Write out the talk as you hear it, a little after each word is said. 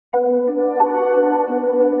Whispered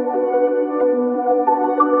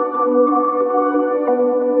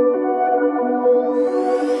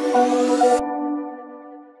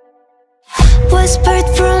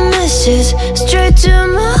promises straight to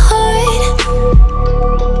my heart.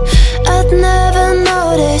 I'd never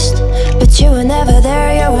noticed, but you were never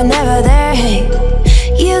there, you were never there. Hey,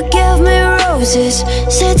 you gave me roses,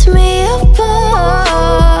 set me apart.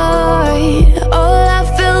 All I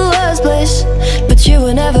felt was bliss, but you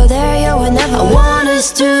were never there, you were never there. I want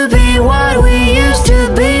us to be what we used to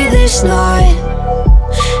be this night.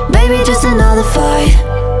 Baby, just another fight,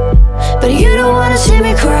 but you don't wanna see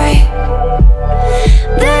me cry.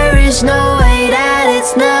 There is no way that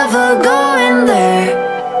it's never going there.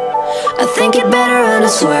 I think it better and I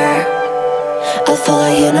swear I'll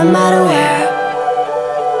follow you no matter where.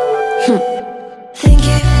 Think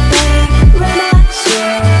it better and I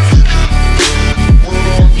swear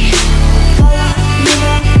follow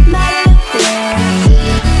you no matter where.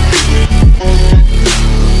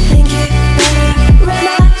 Think it better and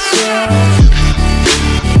I swear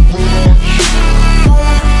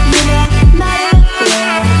follow you no matter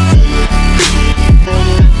where.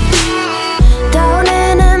 Down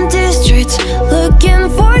in empty streets, looking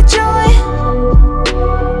for joy.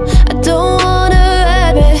 I don't wanna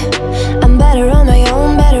admit I'm better on my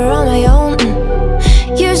own, better on my own.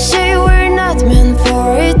 You say we're not meant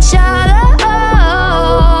for each other.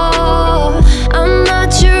 I'm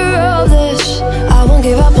not sure of this. I won't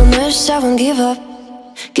give up on this, I won't give up.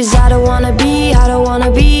 Cause I don't wanna be,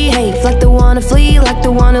 hey, like the one to flee, like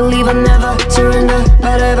the one to leave. I never surrender,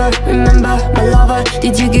 but ever remember my lover.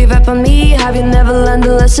 Did you give up on me? Have you never learned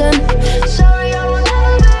to listen? Sorry, I will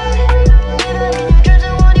never be, even in your dreams,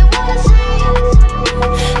 the one you wanna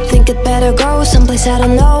see. Think it better go someplace I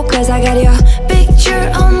don't know, cause I got your picture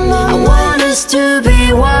on my mind. I want us to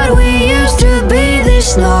be what we used to be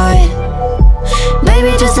this night.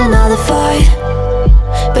 Baby, just another fight,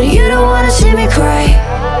 but you don't wanna see me cry.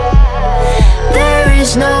 There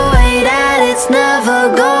is no way that it's never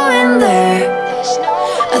going there.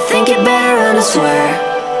 I think it better and I swear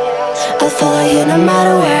I'll follow you no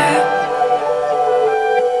matter where.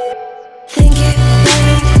 Think it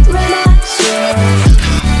better and I swear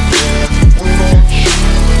follow you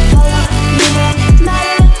no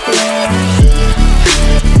matter where.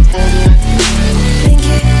 Think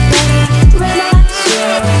it better and I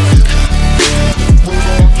swear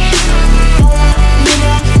follow you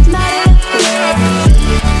no matter where.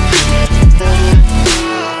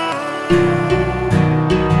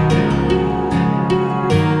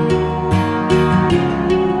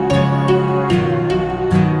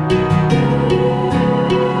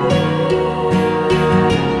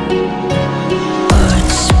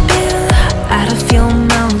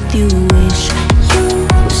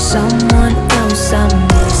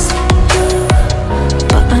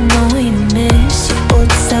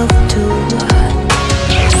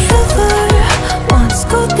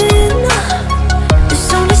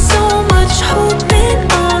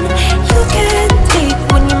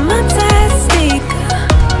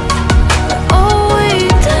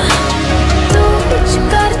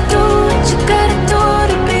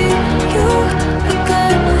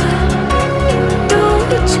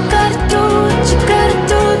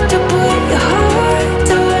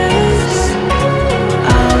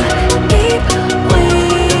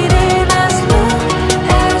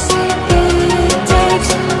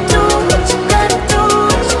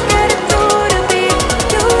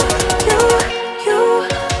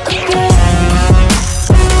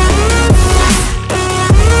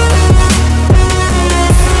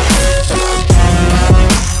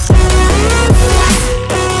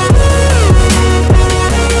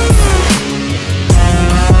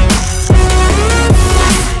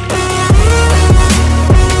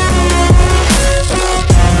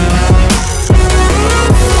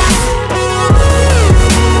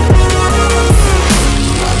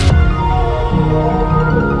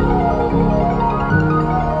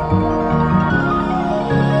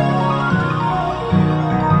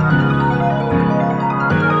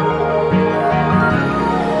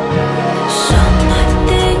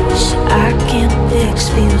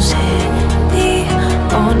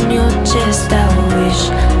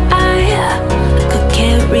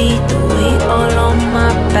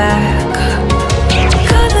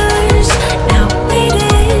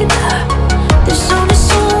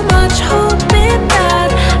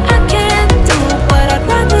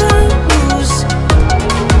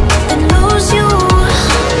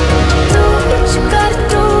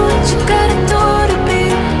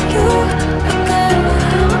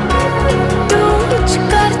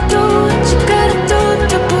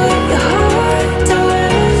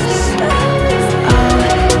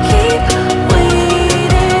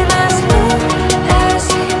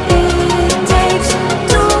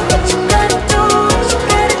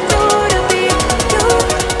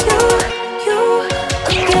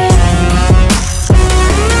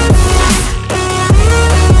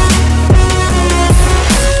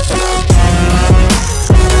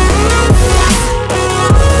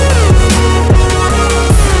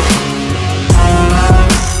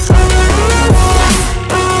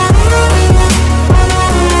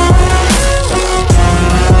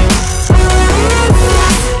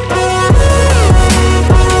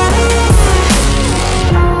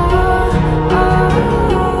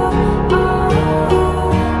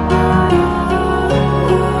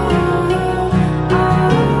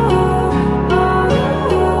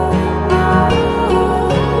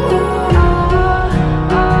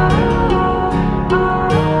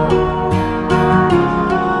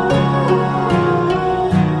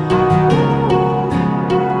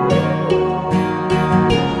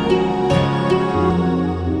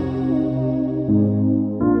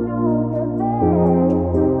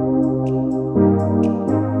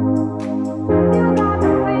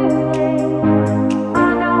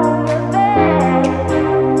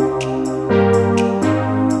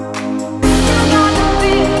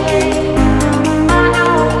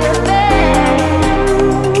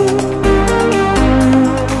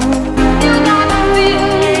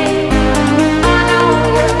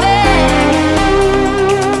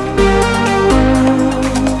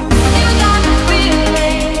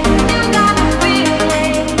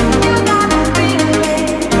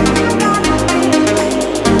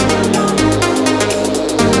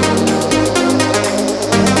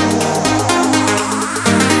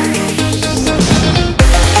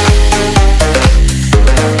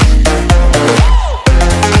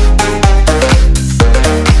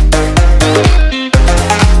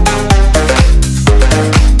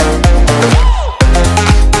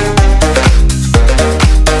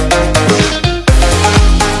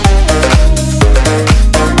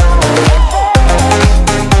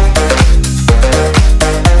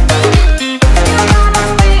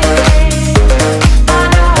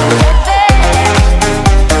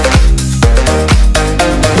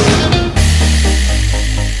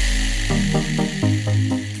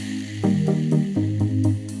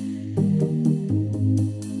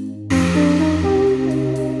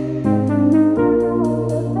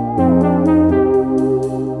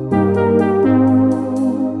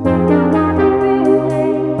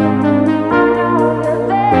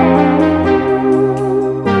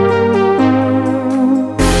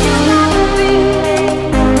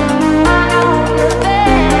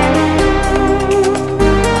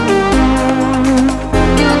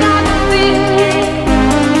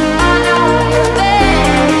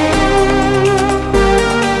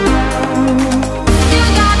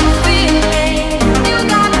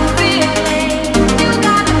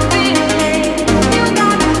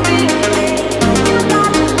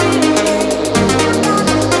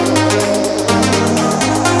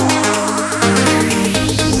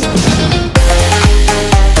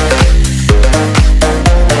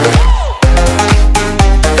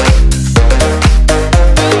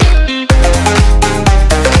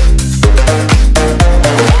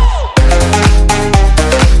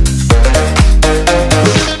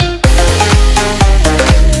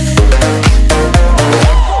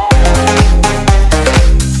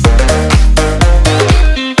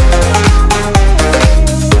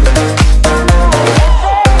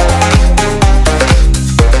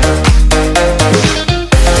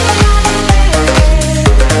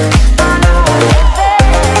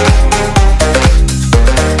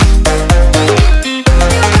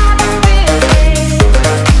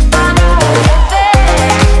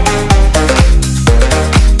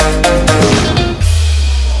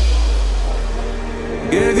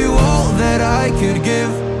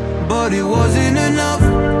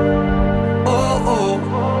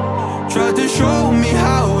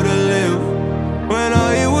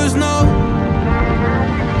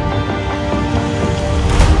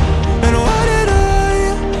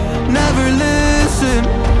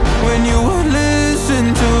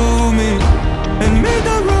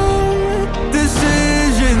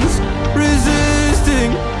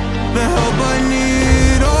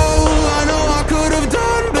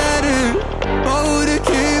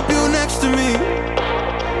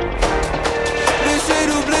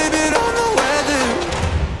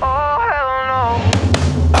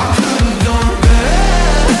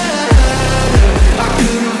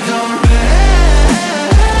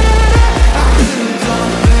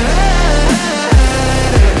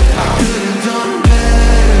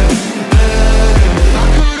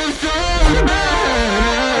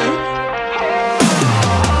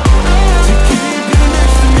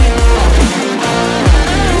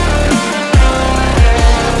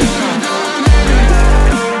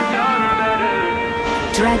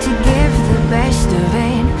 give the best of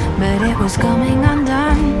it, but it was coming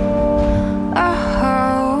undone.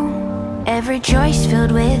 Oh, every choice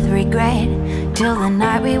filled with regret, till the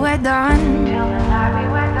night we were done.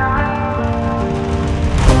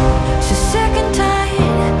 So sick and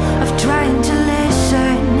tired of trying to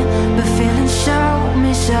listen, but feeling so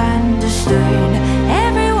misunderstood.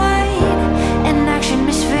 Every word and action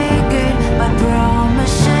misfigured by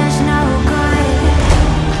promises no good.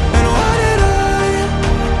 And why did I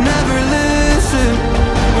never listen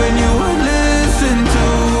when you would listen to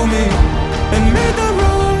me, and made the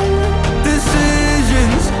wrong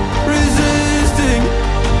decisions, resisting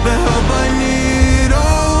the help I need?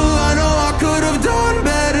 Oh, I know I could have done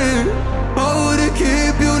better. Oh, to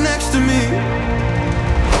keep you next to me.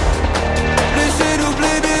 They say to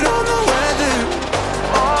blame it on the weather.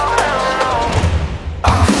 Oh, hell no.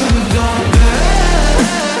 I could have done better.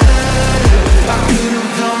 I could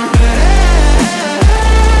have done better.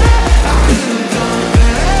 I could have done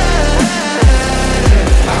better.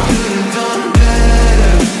 I could have done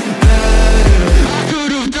better. I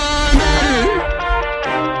could have done better.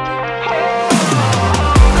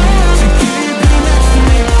 To keep you next to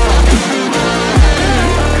me. I could have done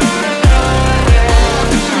better. I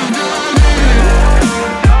could have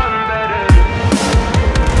done better.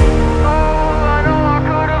 Oh, I know I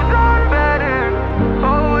could have done better.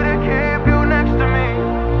 Oh, to keep you next to me.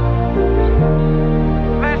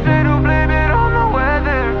 They say to blame it on the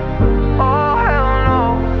weather. Oh, hell no.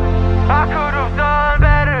 I could have done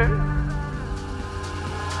better.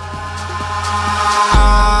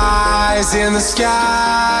 Eyes in the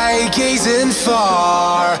sky, gazing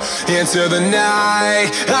far into the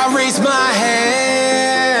night. I raise my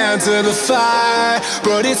hand to the fire,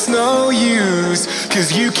 but it's no use,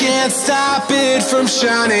 'cause you can't stop it from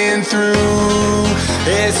shining through.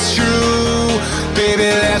 It's true,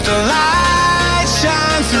 baby, let the light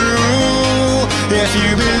shine through. If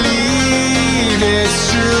you believe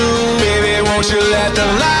it's true, baby, won't you let the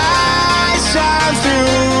light shine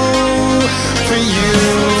through? For you,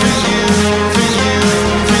 for you, for you,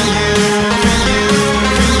 for you, for you, for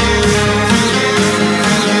you, for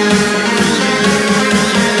you,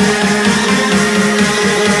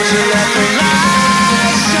 won't you let the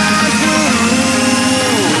light shine through?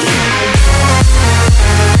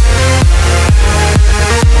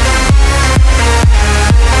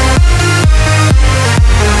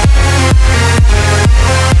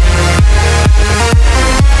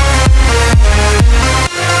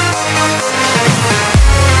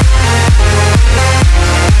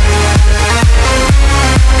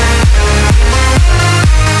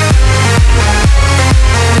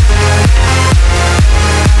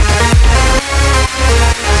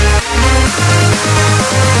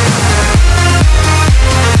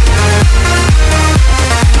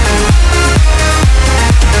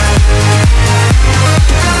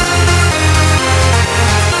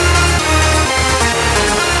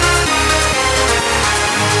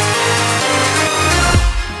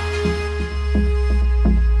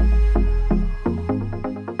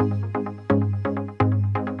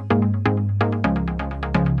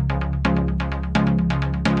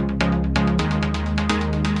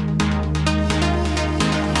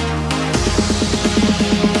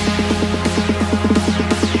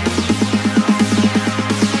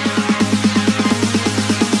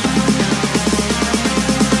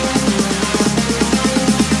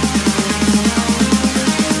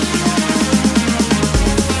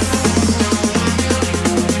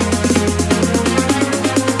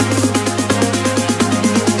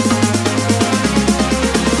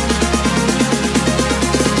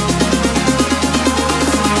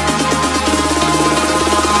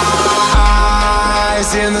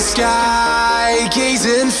 In the sky,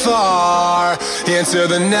 gazing far into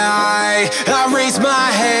the night. I raise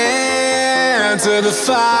my hand to the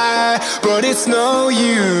fire, but it's no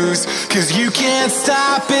use, 'cause you can't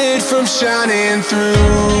stop it from shining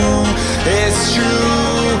through. It's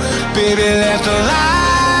true, baby, let the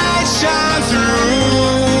light shine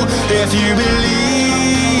through. If you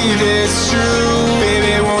believe it's true,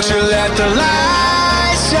 baby, won't you let the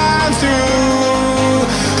light shine through?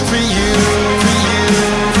 For you, for you,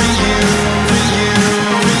 for you, for you,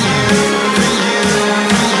 for you, for you, for you, for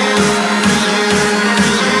you.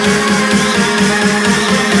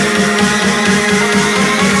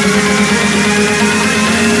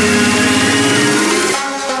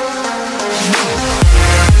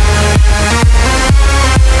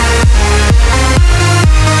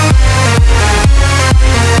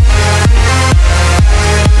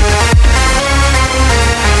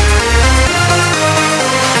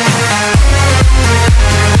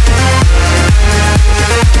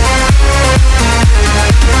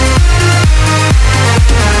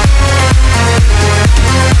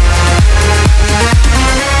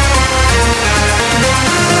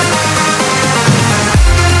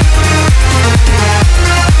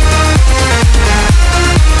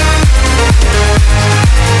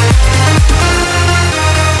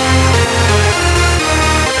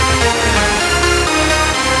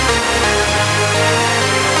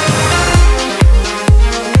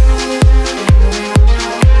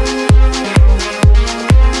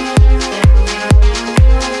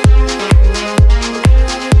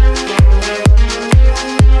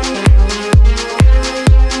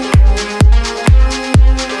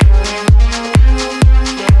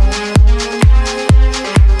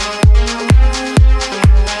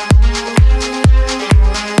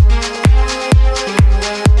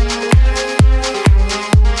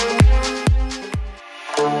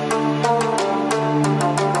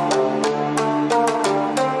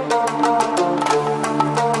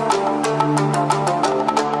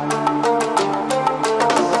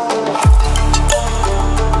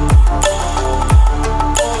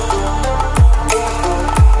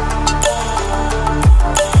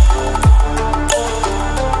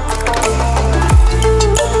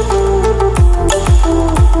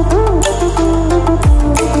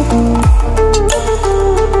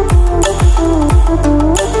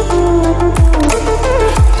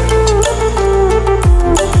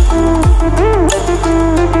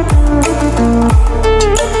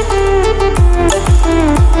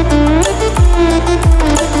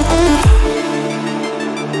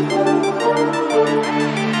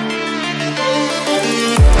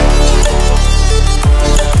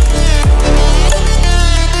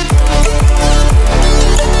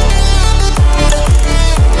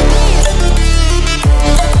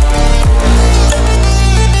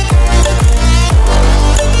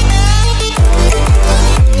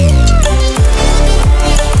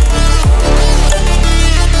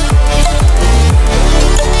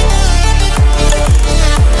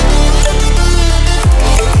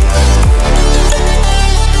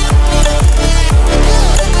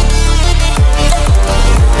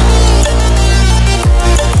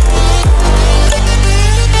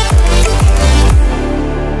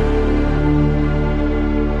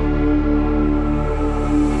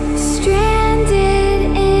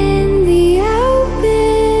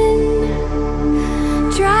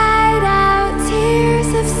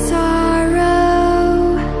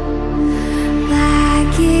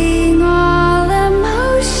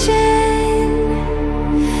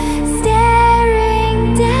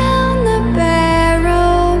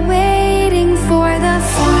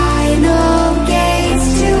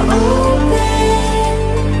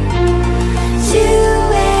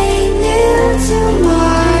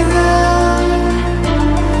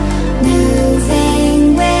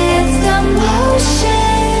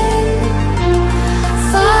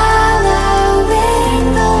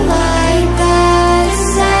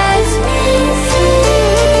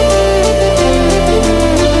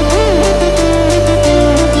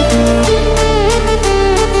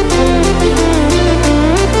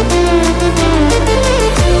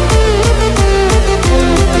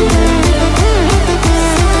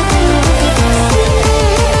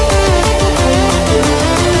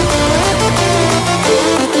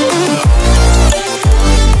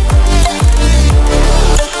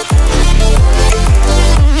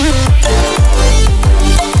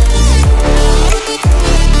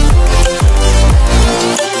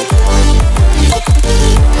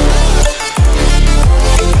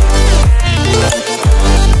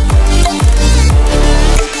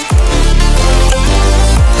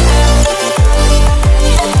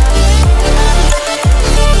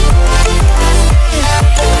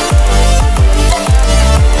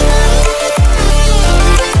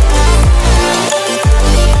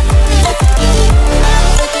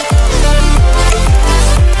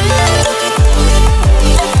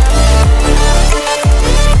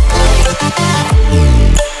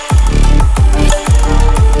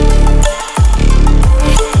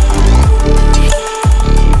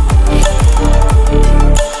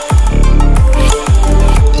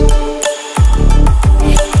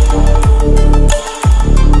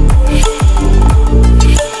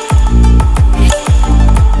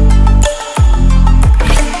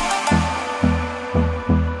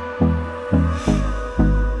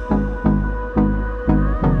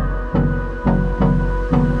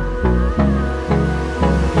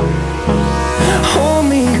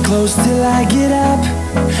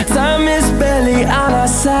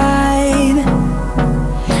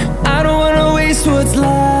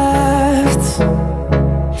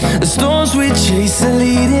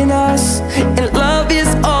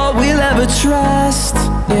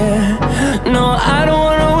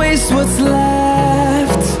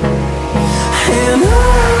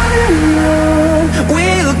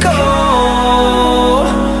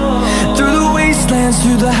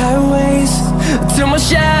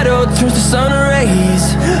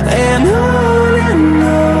 and on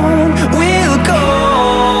we'll go,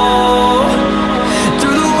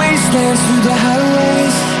 through the wastelands, through the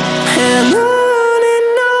highways, and on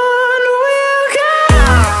we'll go.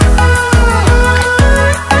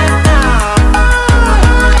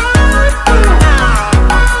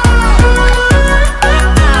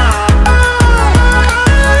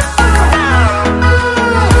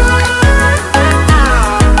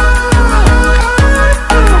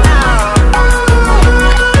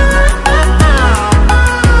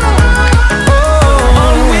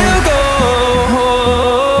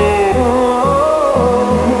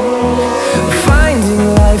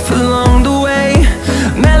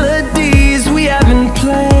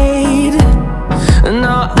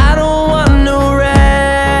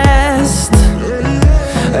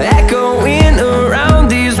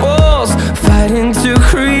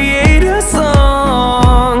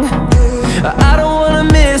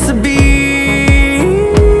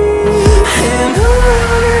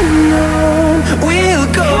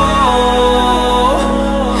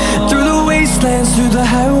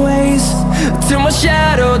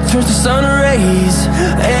 Turns to sun rays,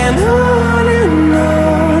 and on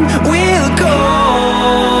we'll go,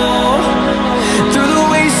 through the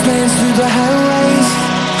wastelands, through the highways,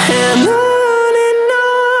 and on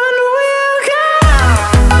we'll go.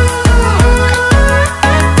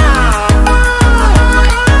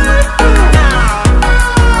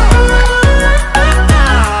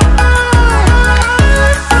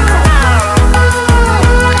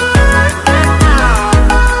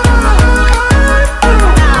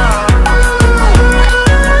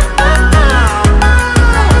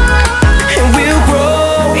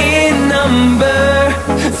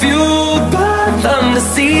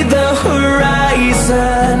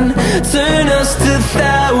 Turn us to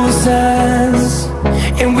thousands,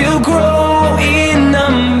 and we'll grow in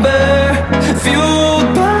number,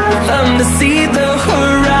 fueled by them to see the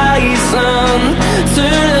horizon.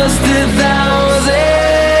 Turn us to thousands,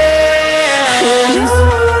 and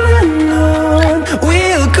on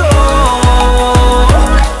we'll go,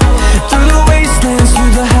 through the wastelands,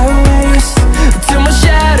 through the highways, till my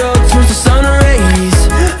shadow turns to sun rays,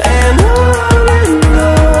 and on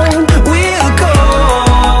we'll go,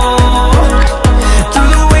 through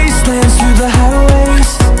the wastelands, through the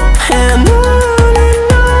highways, and on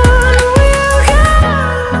we'll go.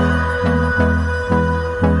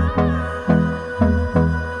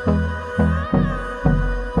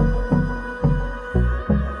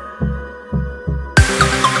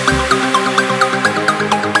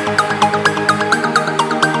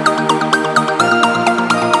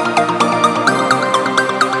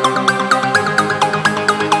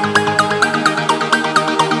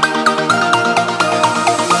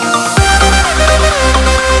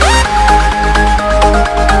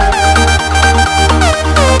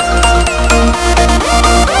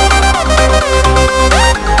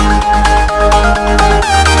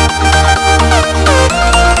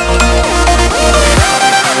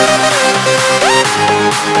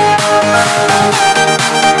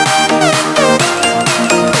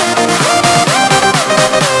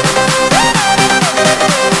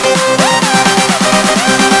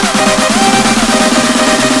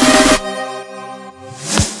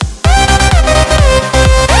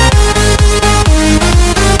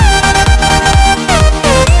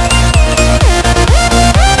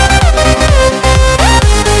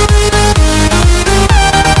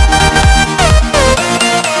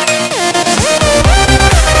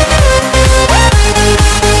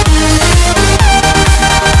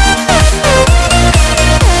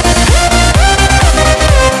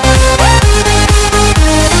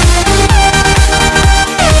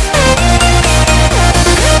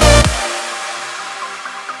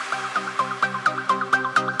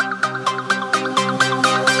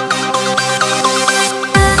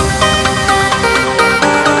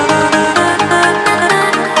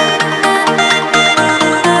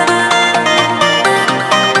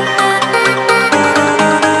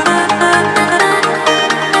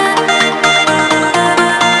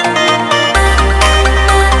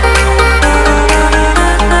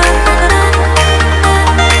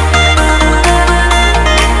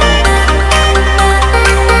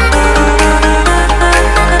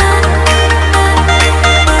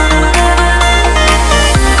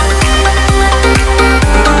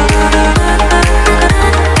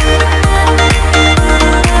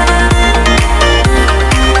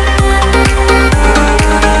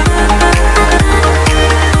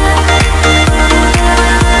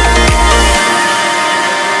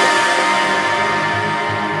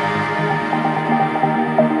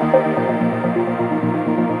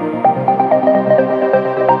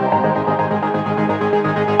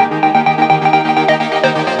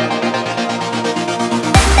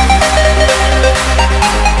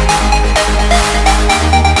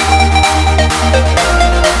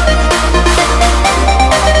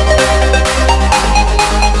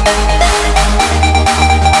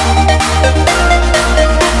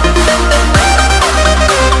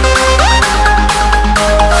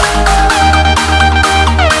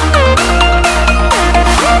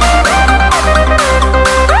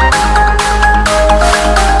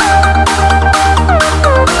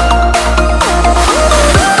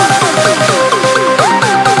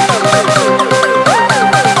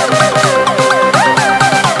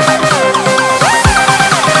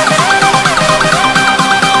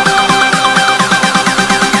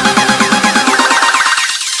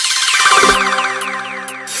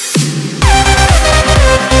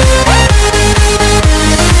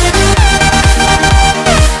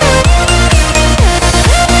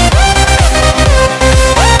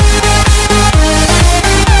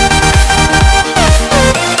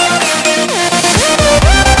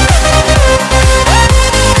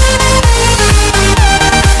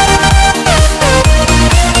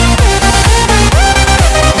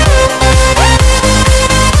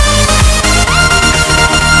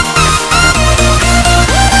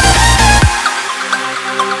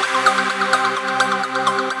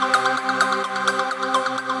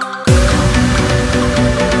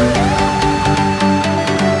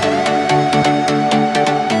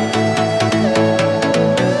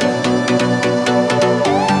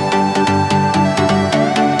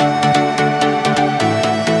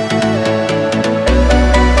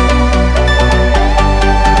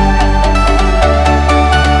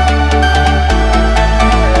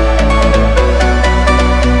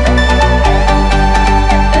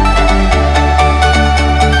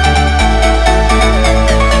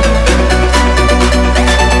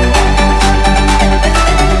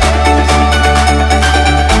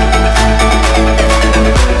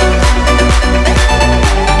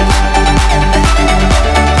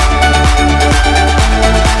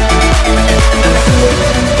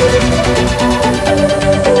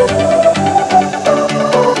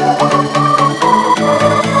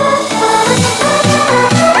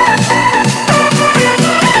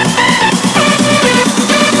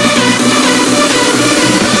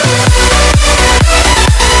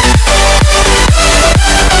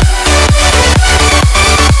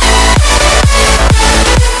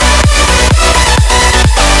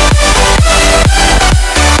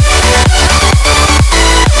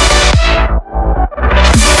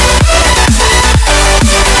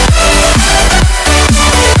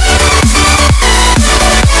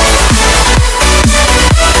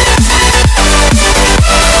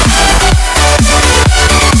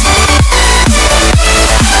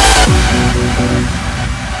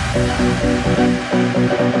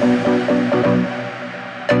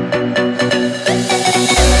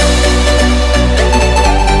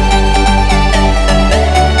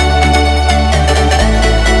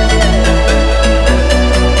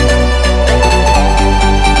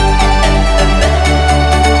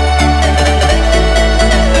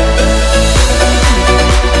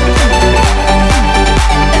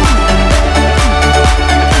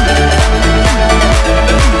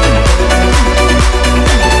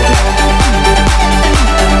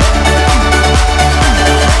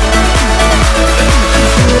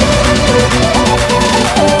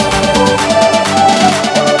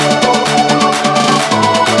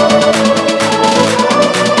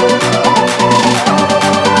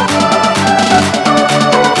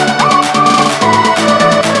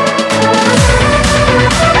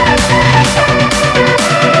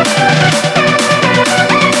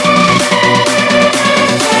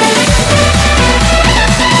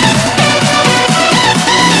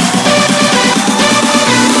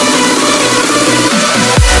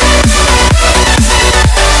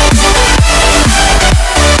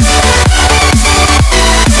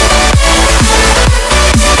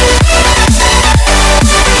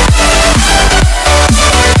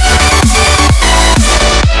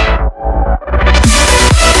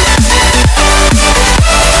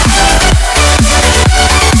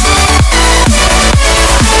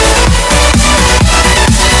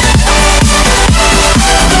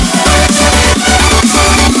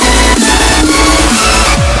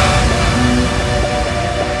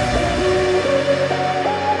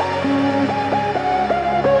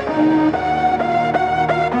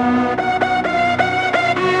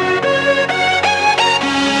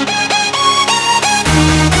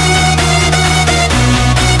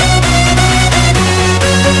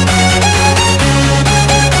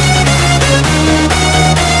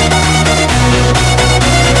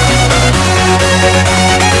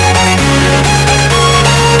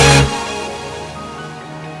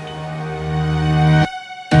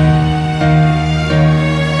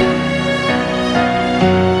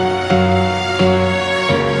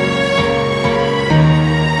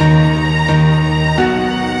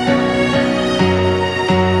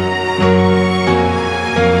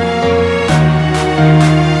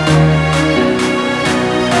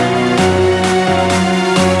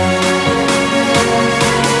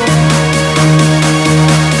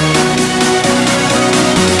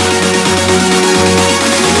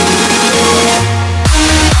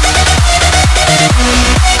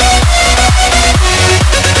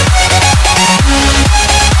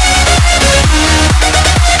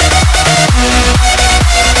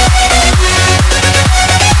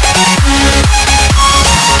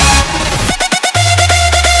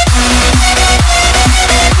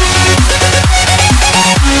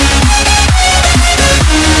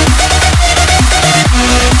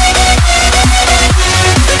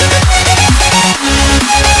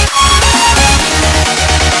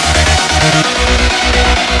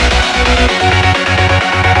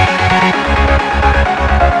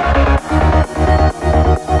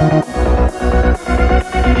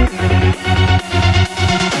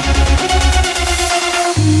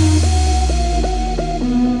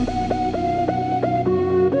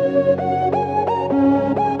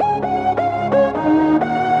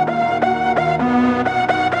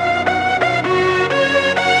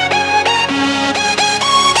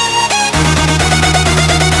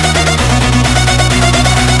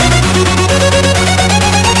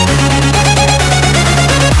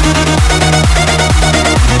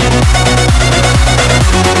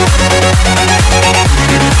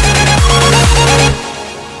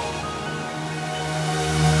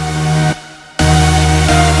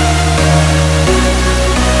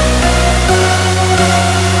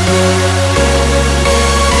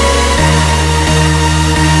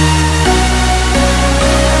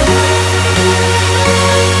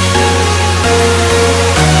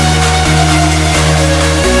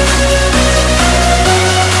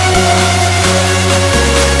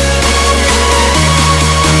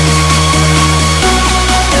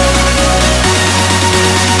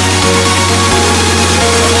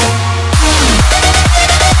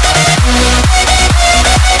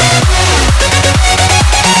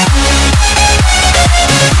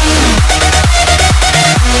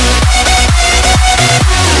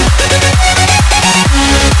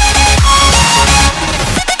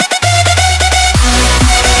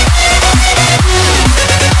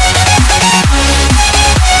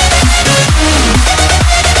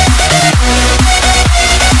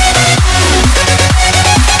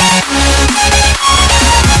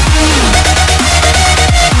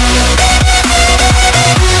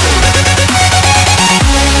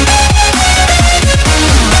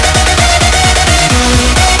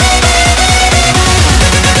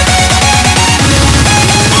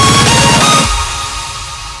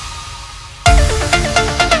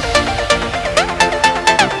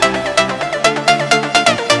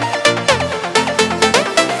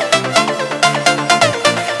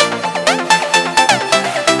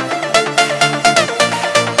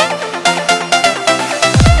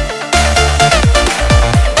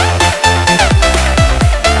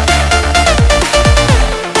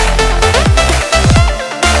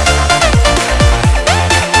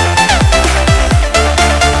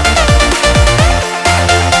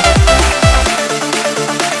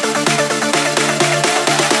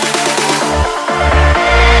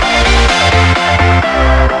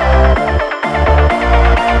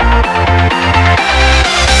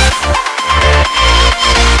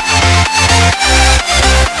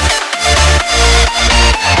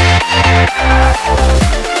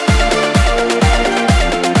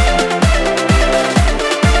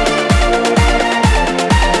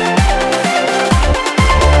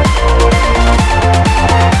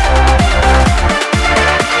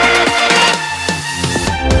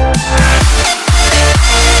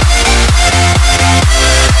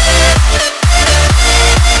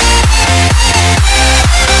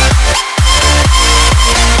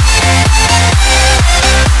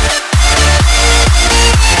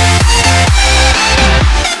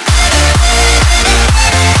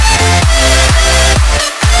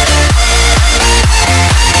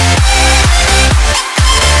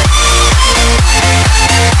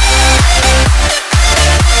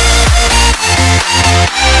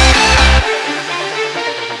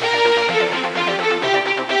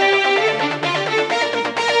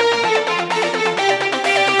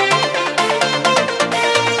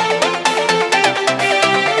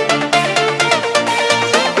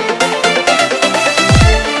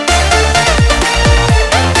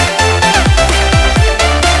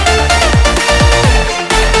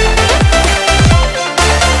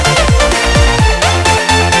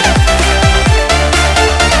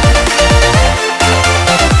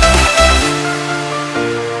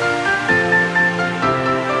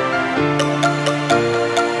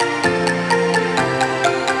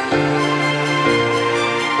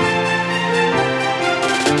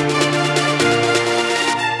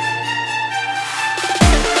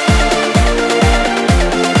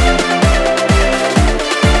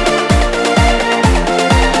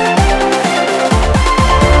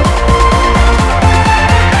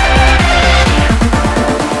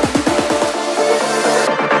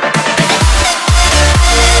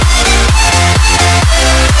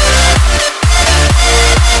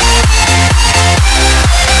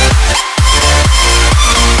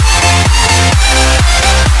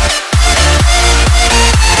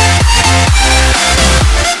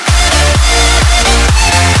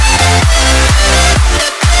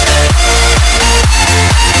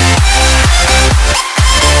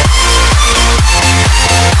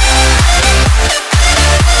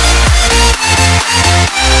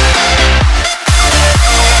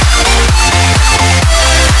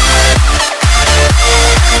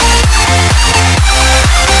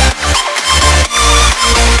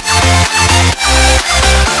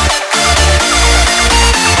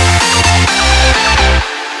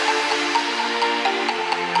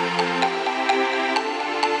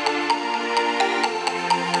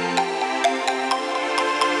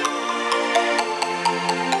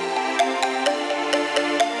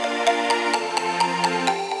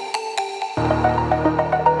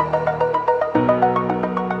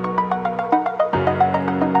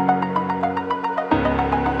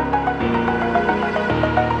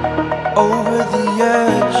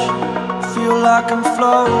 like I'm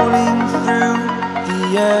floating through the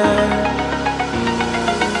air.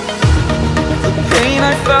 The pain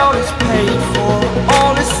I felt is paid for,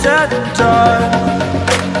 all is said and done.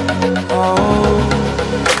 Oh,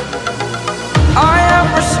 I am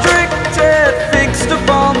restricted, fixed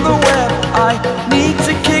upon the web. I need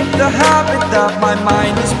to kick the habit that my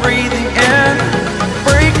mind is breathing in.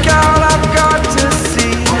 Break out, I've got to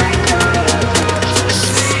see.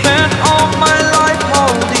 Spent all my life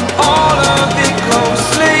holding all of it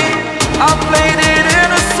closely. I played it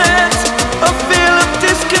innocent, a feel of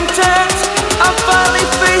discontent. I'm finally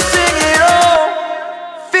facing it all,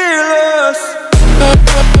 fearless.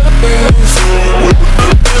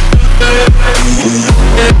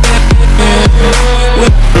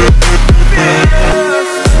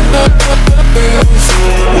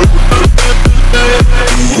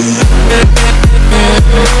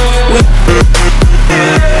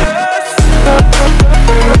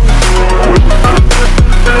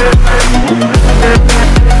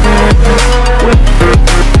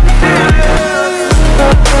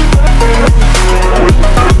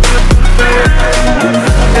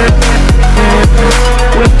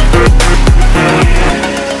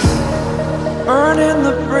 Burning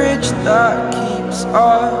the bridge that keeps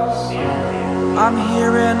us. I'm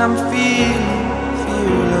here and I'm feeling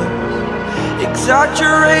fearless.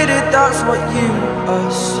 Exaggerated, that's what you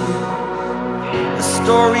assume. The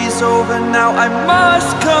story's over now, I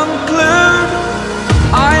must conclude.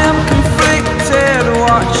 I am conflicted,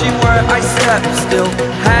 watching where I step still,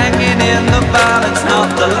 hanging in the balance. Not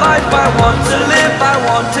the life I want to live, I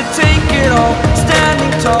want to take it all.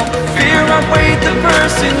 Standing tall, fear I weighed the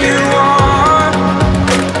person you are.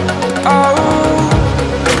 Oh,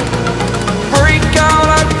 break out,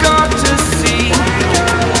 I've got to see.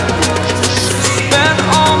 Spent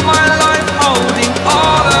all my life holding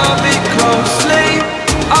all of it closely.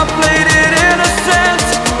 I played it innocent,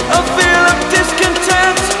 a feel of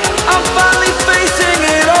discontent. I'm finally facing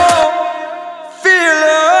it all,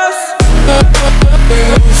 fearless.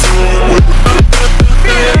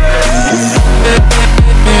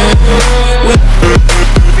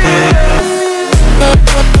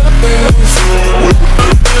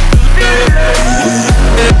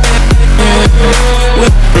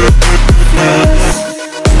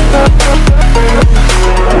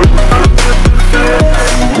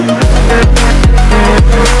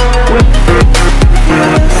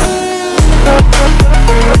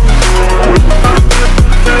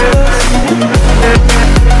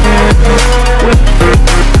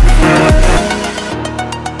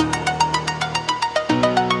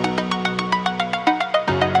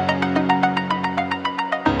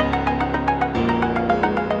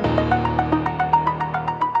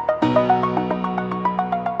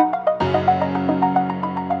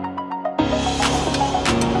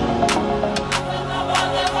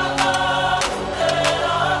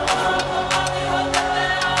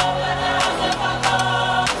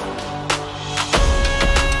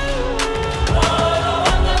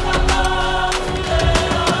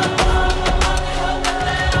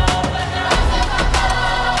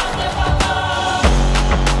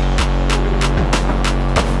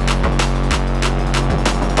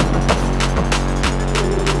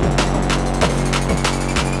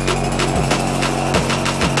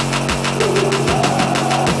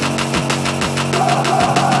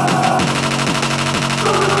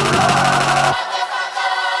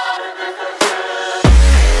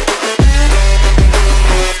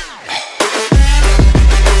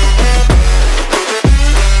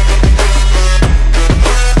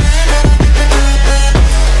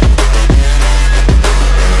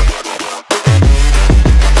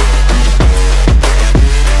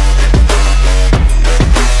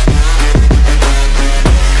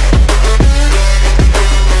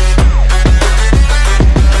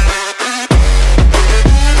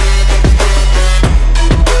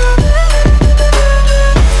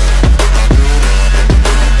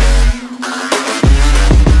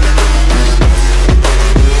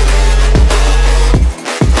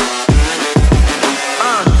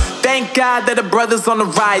 That the brothers on the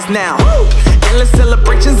rise now. Endless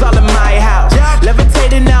celebrations all in my house.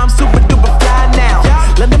 Levitating now, I'm super duper fly now.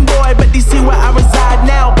 London boy, but DC where I reside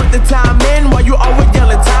now. Put the time in while you always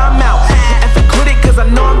yelling time out. And for quit it, cause I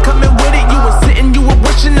know I'm coming with it. You were sitting, you were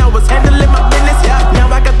wishing I was handling my business. Now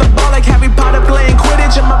I got the ball like Harry Potter playing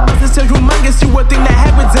Quidditch. And my business so humongous, you would think that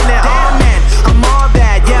happens in there. Oh man, I'm all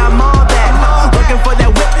that, yeah, I'm all that. Working for that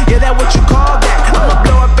whip, yeah, that what you call that. I'ma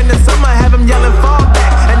blow up in the summer, have them yelling fall back.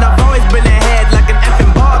 And I've always been ahead like an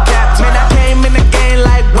effing ball cap. Man, I came in the game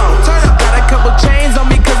like, whoa. Got a couple chains on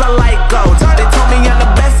me cause I like gold. They told me I'm the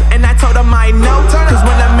best and I told them I know. Cause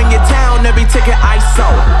when I'm in your town, every ticket I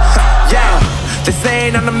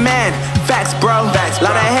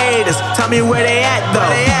Lot of haters, tell me where they at though.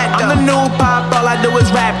 I'm the new pop, all I do is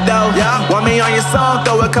rap though. Want me on your song,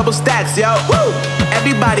 throw a couple stacks, yo. Woo!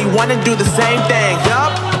 Everybody wanna do the same thing,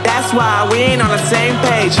 yup. That's why we ain't on the same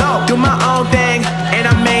page. Do my own thing, and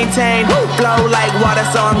I maintain. Flow like water,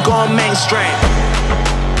 so I'm going mainstream.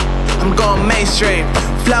 I'm going mainstream.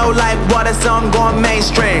 Flow like water, so I'm going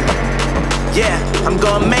mainstream. Yeah, I'm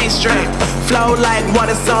going mainstream. Flow like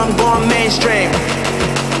water, so I'm going mainstream.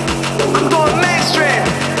 I'm going mainstream.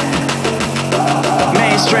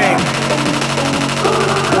 Mainstream.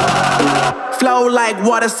 Flow like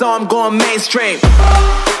water, so I'm going mainstream.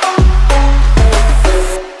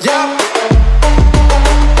 Yup.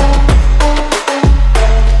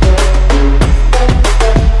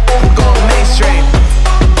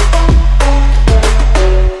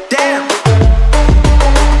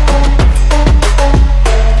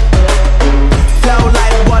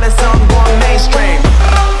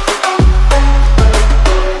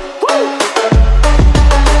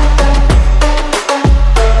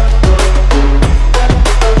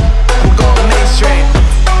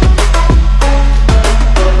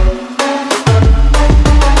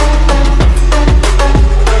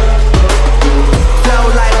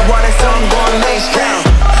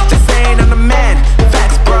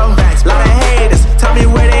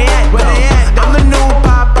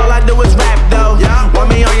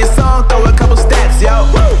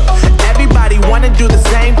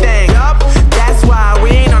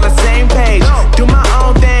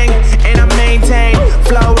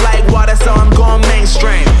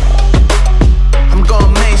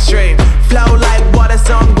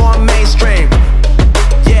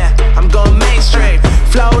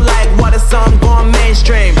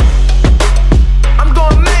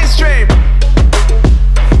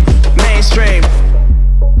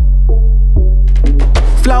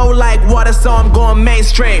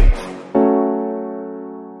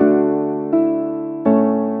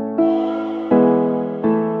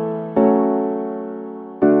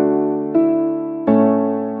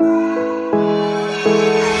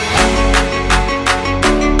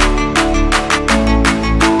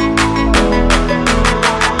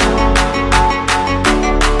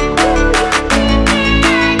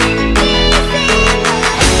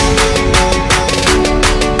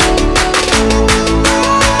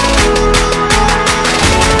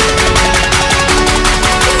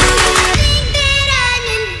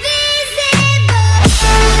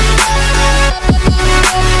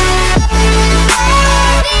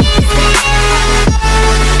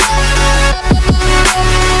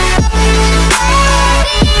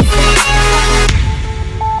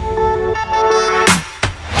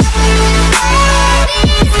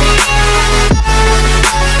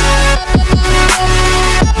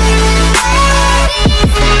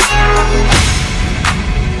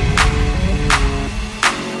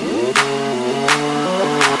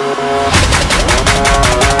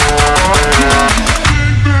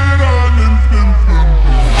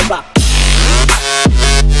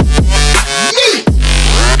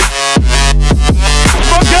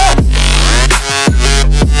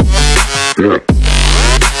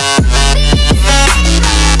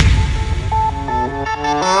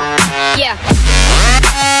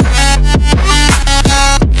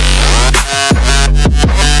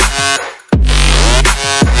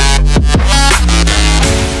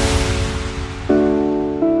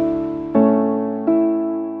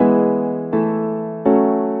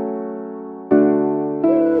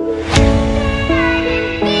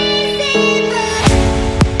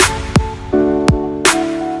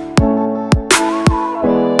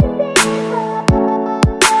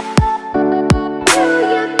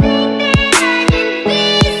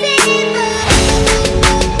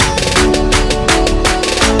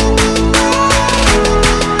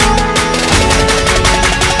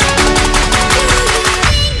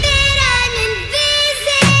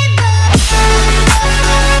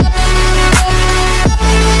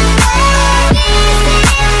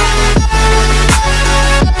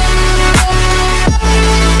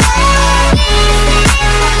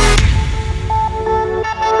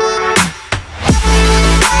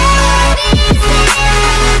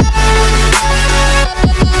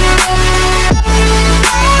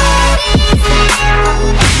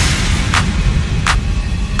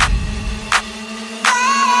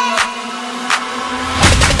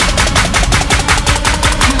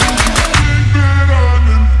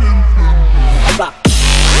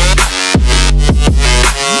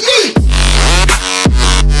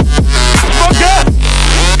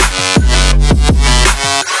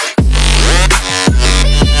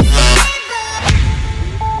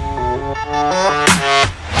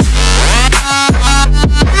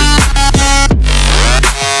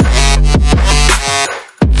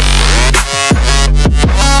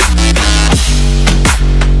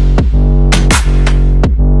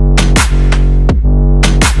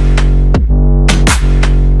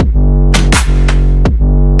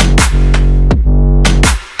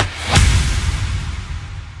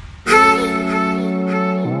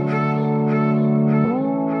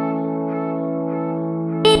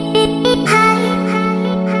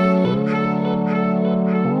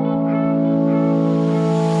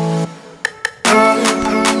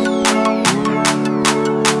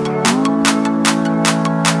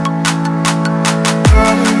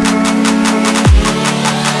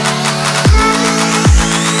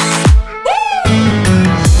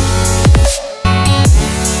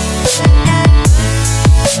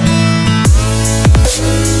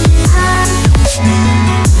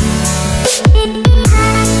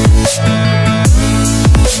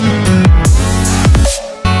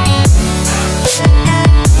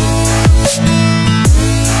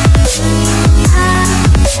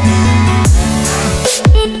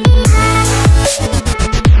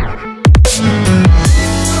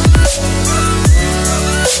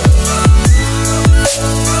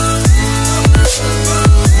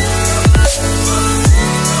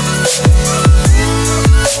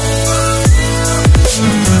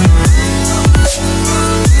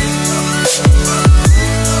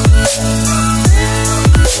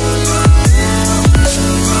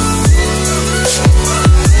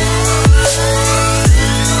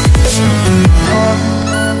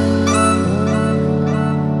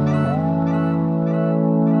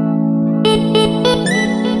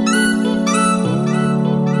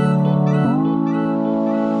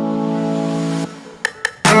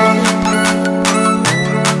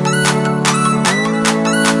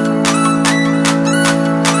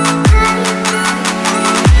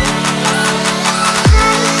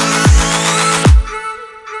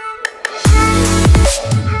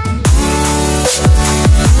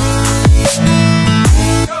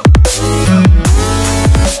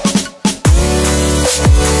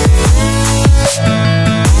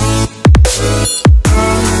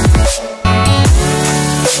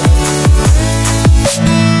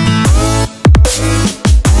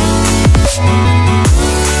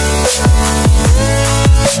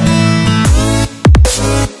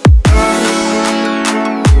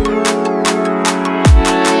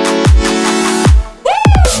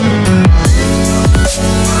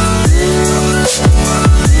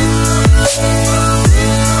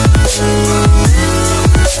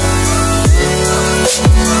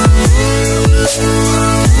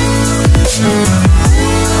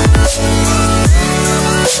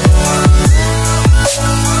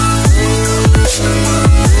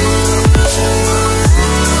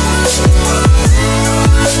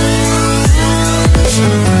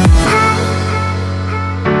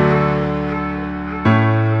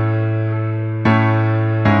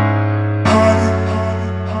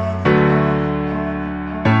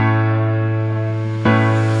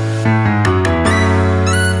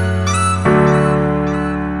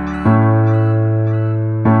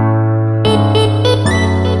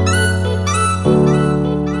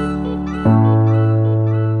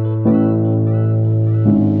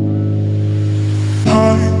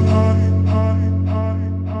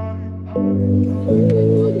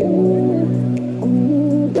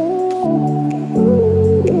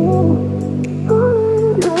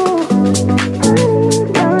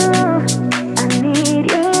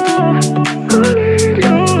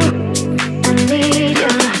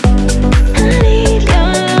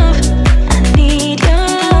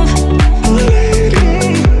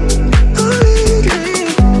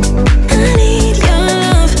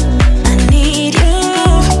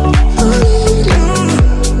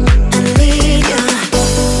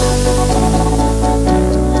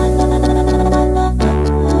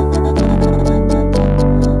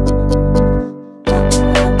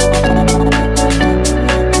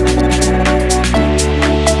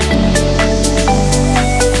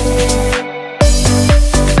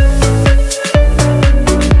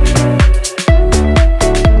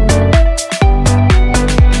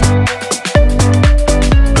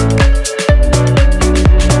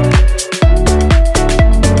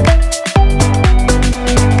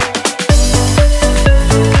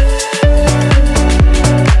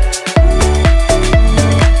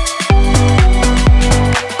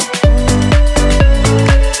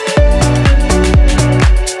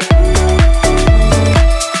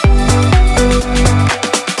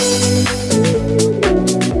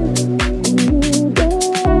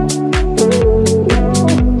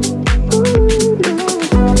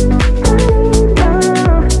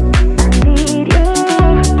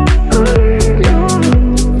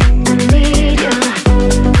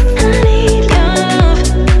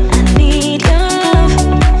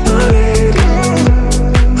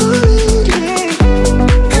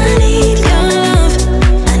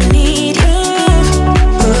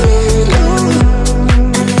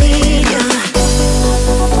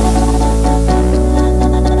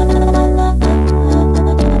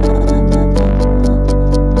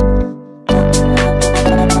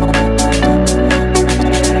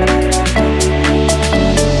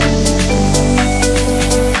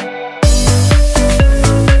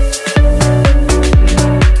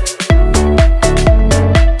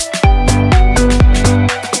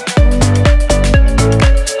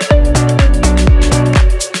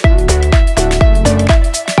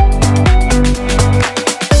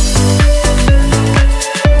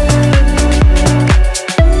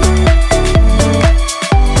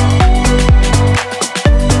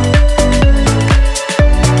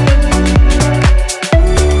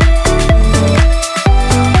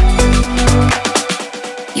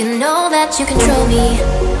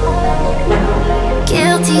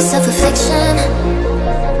 piece of affection.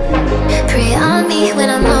 Prey on me when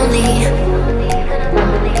I'm lonely,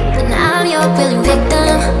 but now I'm your willing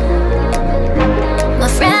victim. My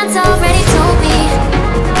friends already told me,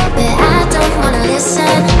 but I don't wanna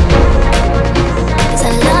listen, 'cause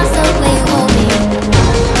I love the way you hold me,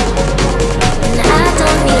 and I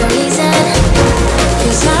don't need a reason,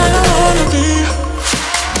 'cause I don't wanna be.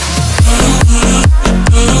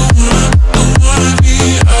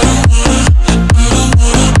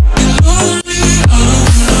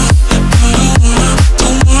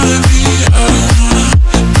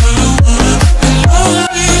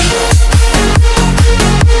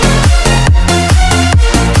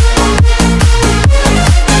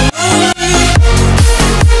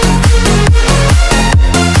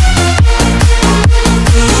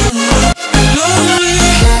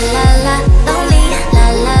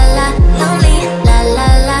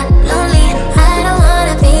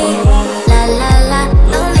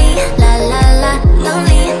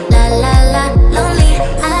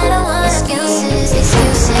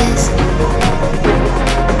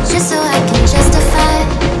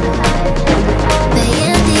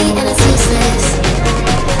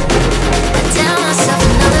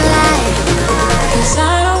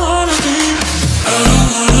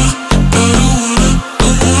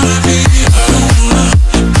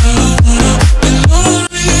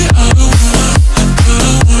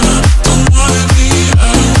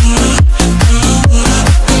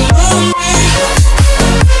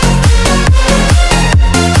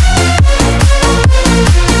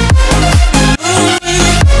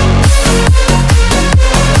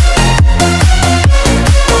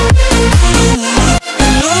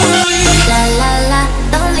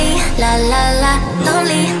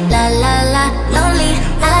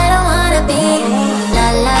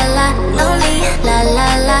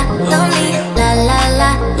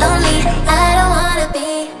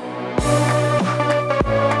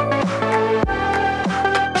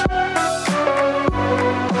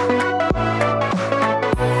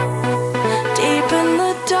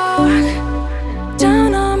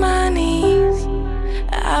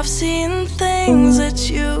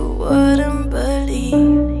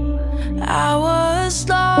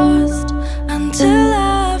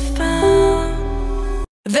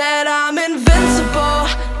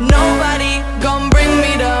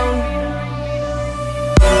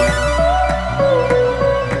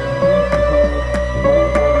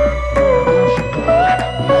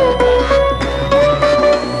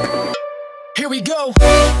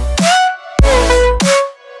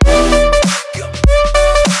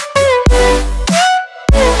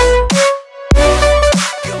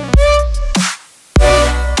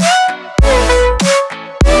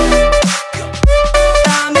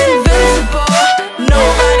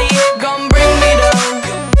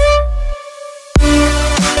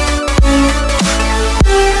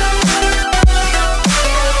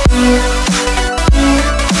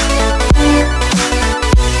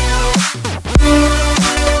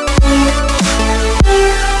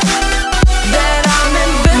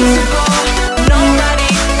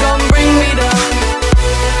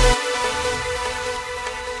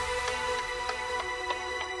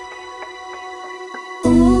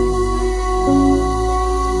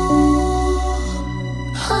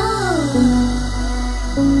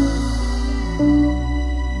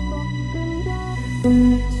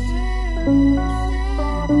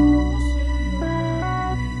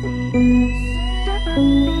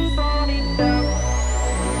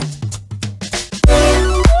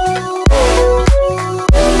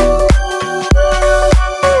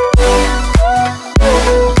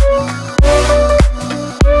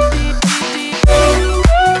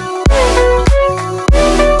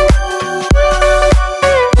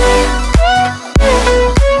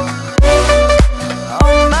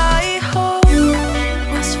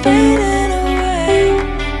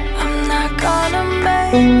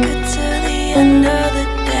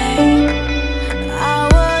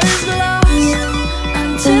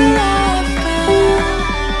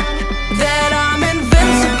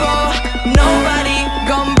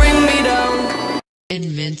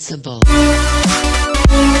 Invincible.